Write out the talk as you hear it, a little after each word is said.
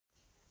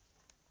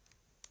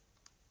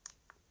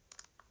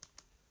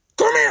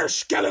here,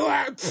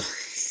 Scallywag!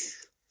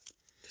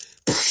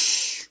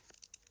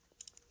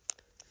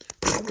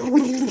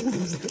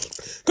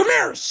 Come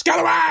here,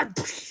 Scallywag!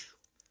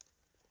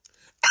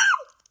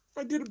 Ow!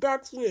 I did a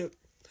backflip.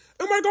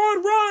 Oh my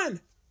god,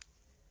 run!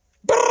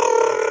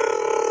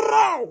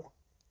 Brrrr!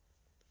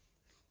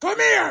 Come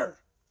here!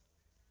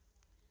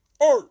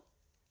 Oh.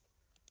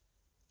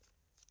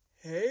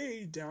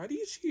 Hey,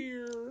 Daddy's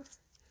here.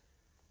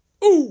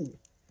 Ooh.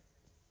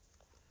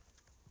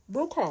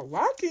 Bro called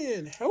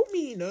lacking. Help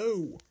me,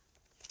 no.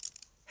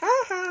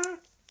 Ha ha.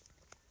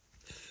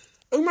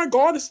 Oh my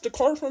god, it's the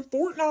car from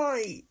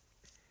Fortnite.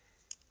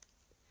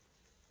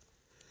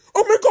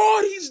 Oh my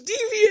god, he's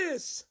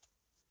devious.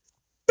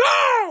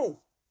 Bow!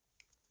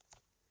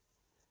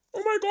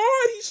 Oh my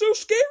god, he's so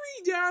scary,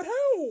 Dad,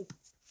 help.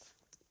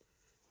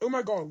 Oh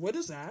my god, what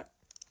is that?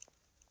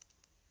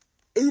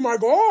 Oh my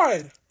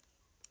god.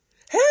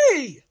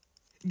 Hey,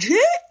 Jet,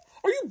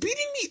 are you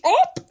beating me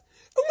up?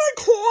 Oh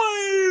my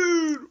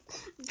god.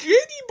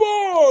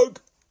 Jettybug.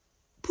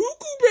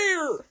 Pooku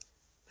Bear.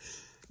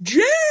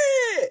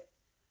 Jet.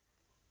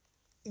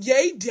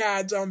 Yay,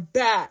 Dads, I'm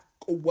back.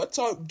 What's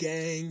up,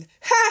 gang?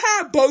 Ha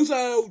ha,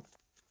 bozo.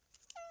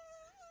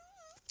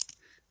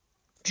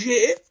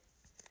 Jet.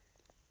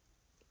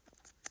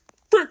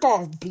 Frick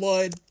off,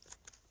 blood.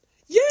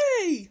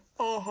 Yay.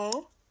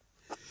 Uh-huh.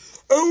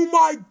 Oh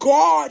my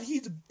god,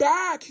 he's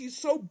back. He's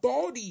so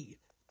baldy.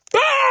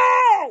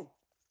 Bow!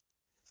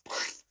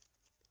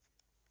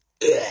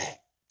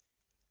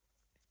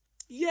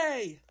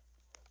 Yay.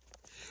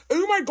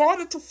 Oh my god,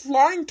 it's a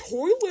flying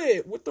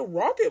toilet with the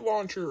rocket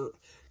launcher.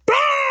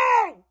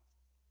 Bow!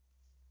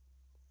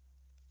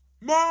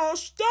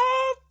 Most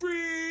of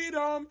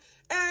freedom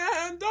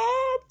and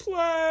the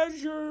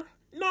pleasure,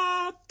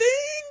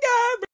 nothing ever.